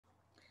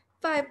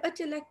5.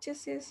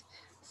 Atelectasis.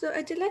 So,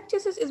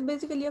 atelectasis is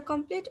basically a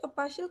complete or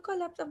partial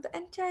collapse of the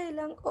entire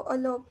lung or a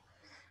lobe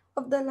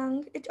of the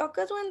lung. It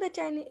occurs when the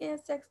tiny air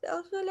sacs, the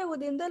alveoli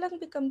within the lung,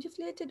 become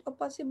deflated or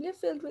possibly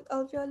filled with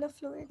alveolar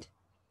fluid.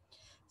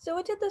 So,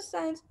 what are the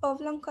signs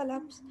of lung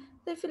collapse?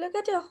 So, if you look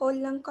at a whole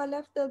lung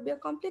collapse, there will be a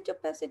complete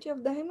opacity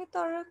of the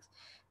hemithorax,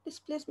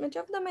 displacement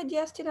of the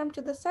mediastinum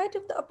to the side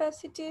of the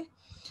opacity.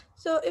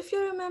 So, if you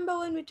remember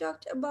when we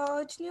talked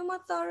about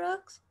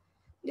pneumothorax,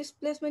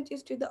 displacement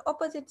is to the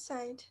opposite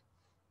side.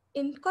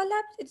 In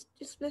collapse, it's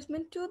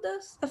displacement to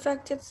the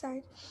affected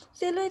side.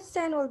 Ciliate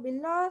sign will be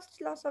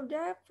lost, loss of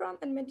diaphragm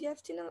and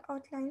mediastinal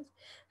outlines,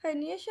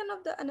 herniation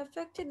of the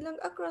unaffected lung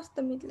across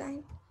the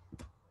midline.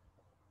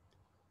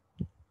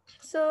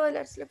 So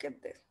let's look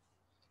at this.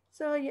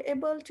 So you're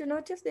able to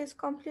notice this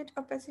complete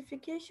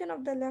opacification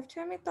of the left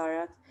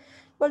hemithorax,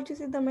 able to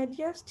see the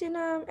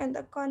mediastinum and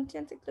the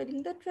contents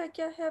including the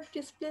trachea have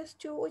displaced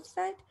to which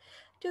side?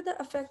 To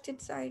the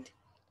affected side.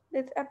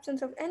 There's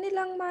absence of any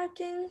lung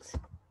markings.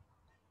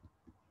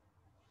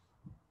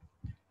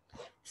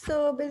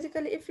 So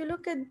basically, if you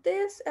look at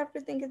this,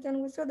 everything is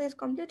done. We saw there's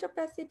complete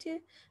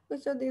opacity. We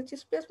saw there's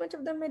displacement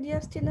of the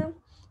mediastinum,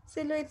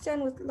 silhouette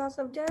sign with loss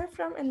of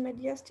diaphragm and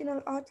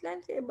mediastinal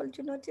outlines. You're able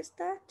to notice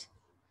that.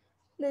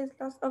 There's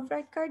loss of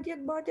right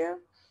cardiac border.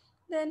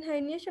 Then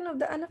herniation of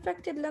the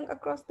unaffected lung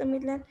across the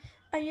midline.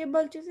 Are you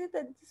able to see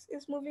that this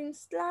is moving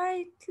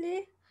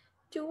slightly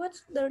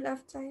towards the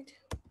left side?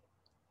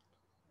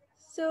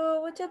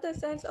 So what are the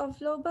signs of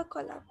lobar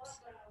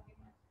collapse?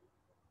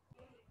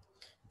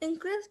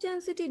 Increased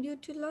density due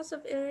to loss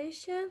of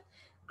aeration,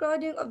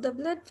 crowding of the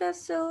blood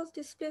vessels,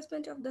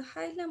 displacement of the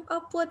hilum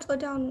upwards or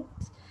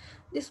downwards,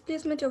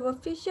 displacement of a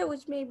fissure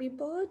which may be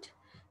bored,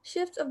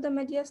 shifts of the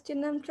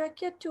mediastinum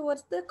trachea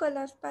towards the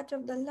collapsed part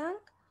of the lung,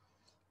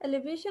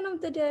 elevation of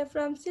the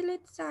diaphragm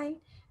ciliate sign.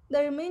 The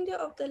remainder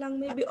of the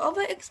lung may be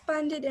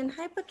overexpanded and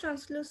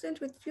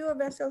hypertranslucent with fewer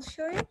vessels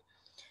showing,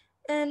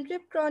 and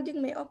rib crowding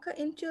may occur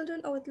in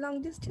children or with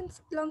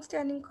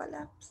long-standing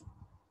collapse.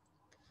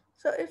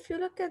 So if you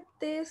look at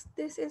this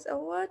is a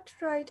what?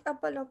 Right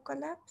upper lobe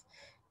collapse.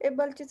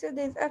 Able to see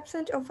there is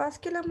absence of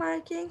vascular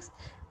markings,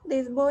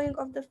 there is bowing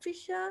of the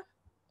fissure.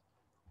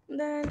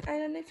 Then I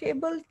don't know if you're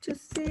able to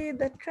see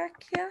the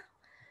trachea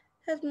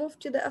has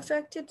moved to the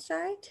affected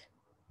side.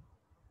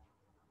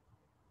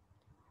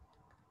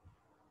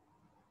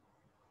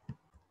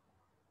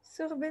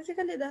 So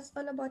basically that's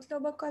all about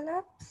lobar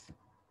collapse.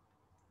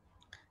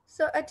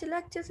 So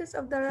atelectasis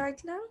of the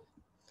right lung,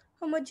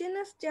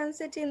 homogeneous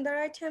density in the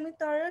right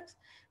hemithorax,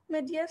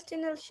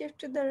 mediastinal shift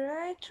to the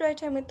right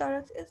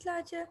hemithorax is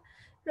larger,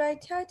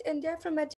 right heart and diaphragmatic